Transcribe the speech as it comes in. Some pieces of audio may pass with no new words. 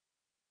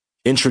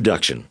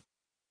Introduction.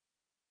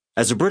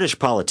 As a British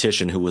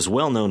politician who was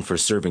well known for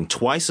serving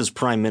twice as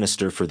Prime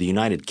Minister for the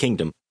United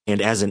Kingdom and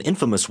as an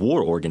infamous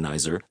war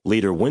organizer,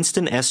 leader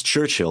Winston S.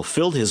 Churchill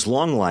filled his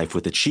long life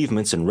with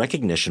achievements and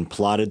recognition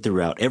plotted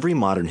throughout every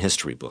modern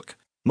history book.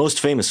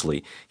 Most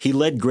famously, he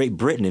led Great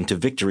Britain into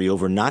victory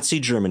over Nazi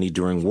Germany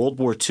during World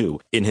War II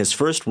in his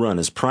first run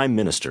as Prime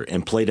Minister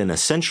and played an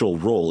essential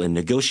role in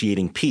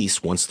negotiating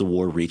peace once the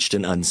war reached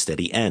an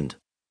unsteady end.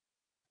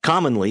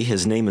 Commonly,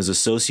 his name is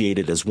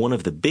associated as one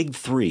of the Big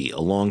Three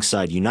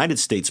alongside United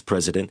States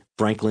President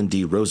Franklin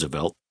D.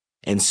 Roosevelt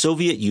and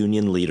Soviet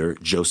Union leader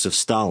Joseph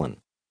Stalin.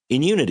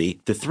 In unity,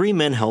 the three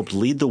men helped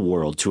lead the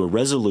world to a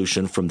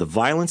resolution from the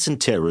violence and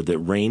terror that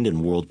reigned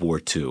in World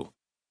War II.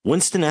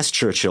 Winston S.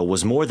 Churchill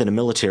was more than a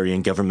military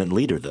and government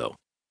leader, though.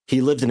 He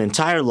lived an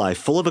entire life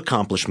full of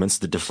accomplishments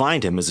that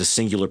defined him as a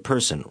singular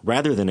person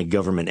rather than a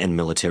government and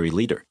military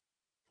leader.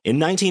 In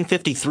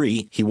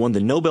 1953, he won the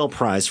Nobel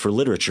Prize for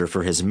Literature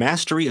for his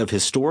mastery of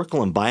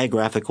historical and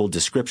biographical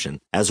description,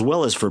 as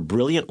well as for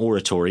brilliant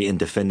oratory in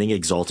defending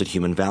exalted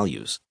human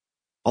values.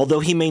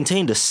 Although he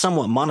maintained a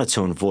somewhat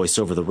monotone voice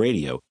over the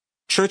radio,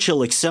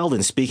 Churchill excelled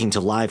in speaking to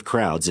live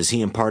crowds as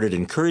he imparted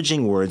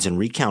encouraging words and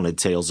recounted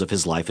tales of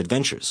his life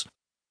adventures.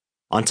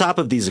 On top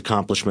of these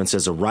accomplishments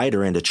as a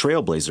writer and a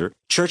trailblazer,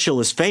 Churchill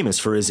is famous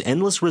for his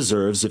endless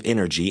reserves of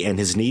energy and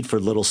his need for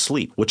little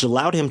sleep, which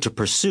allowed him to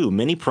pursue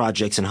many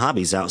projects and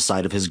hobbies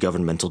outside of his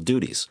governmental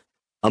duties.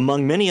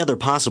 Among many other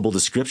possible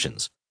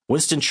descriptions,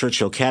 Winston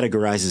Churchill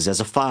categorizes as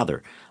a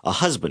father, a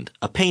husband,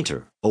 a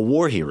painter, a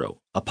war hero,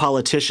 a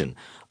politician,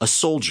 a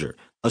soldier,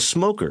 a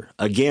smoker,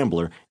 a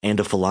gambler, and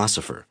a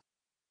philosopher.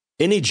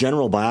 Any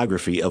general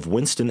biography of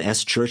Winston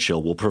S.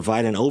 Churchill will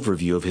provide an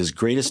overview of his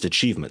greatest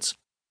achievements.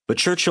 But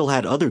Churchill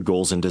had other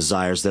goals and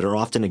desires that are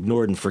often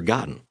ignored and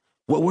forgotten.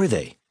 What were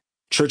they?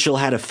 Churchill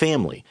had a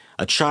family,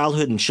 a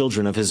childhood and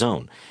children of his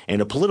own,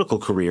 and a political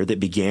career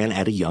that began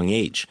at a young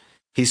age.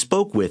 He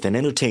spoke with and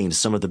entertained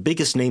some of the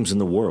biggest names in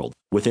the world,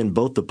 within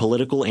both the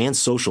political and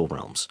social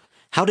realms.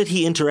 How did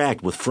he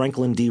interact with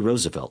Franklin D.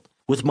 Roosevelt,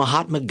 with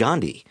Mahatma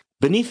Gandhi?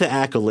 Beneath the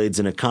accolades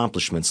and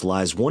accomplishments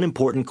lies one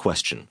important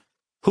question.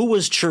 Who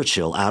was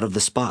Churchill out of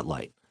the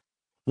spotlight?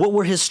 What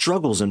were his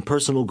struggles and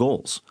personal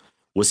goals?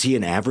 Was he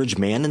an average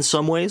man in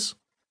some ways?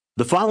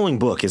 The following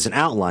book is an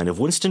outline of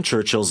Winston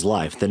Churchill's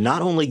life that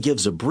not only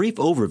gives a brief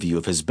overview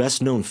of his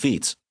best-known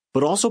feats,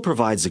 but also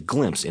provides a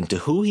glimpse into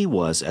who he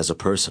was as a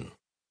person.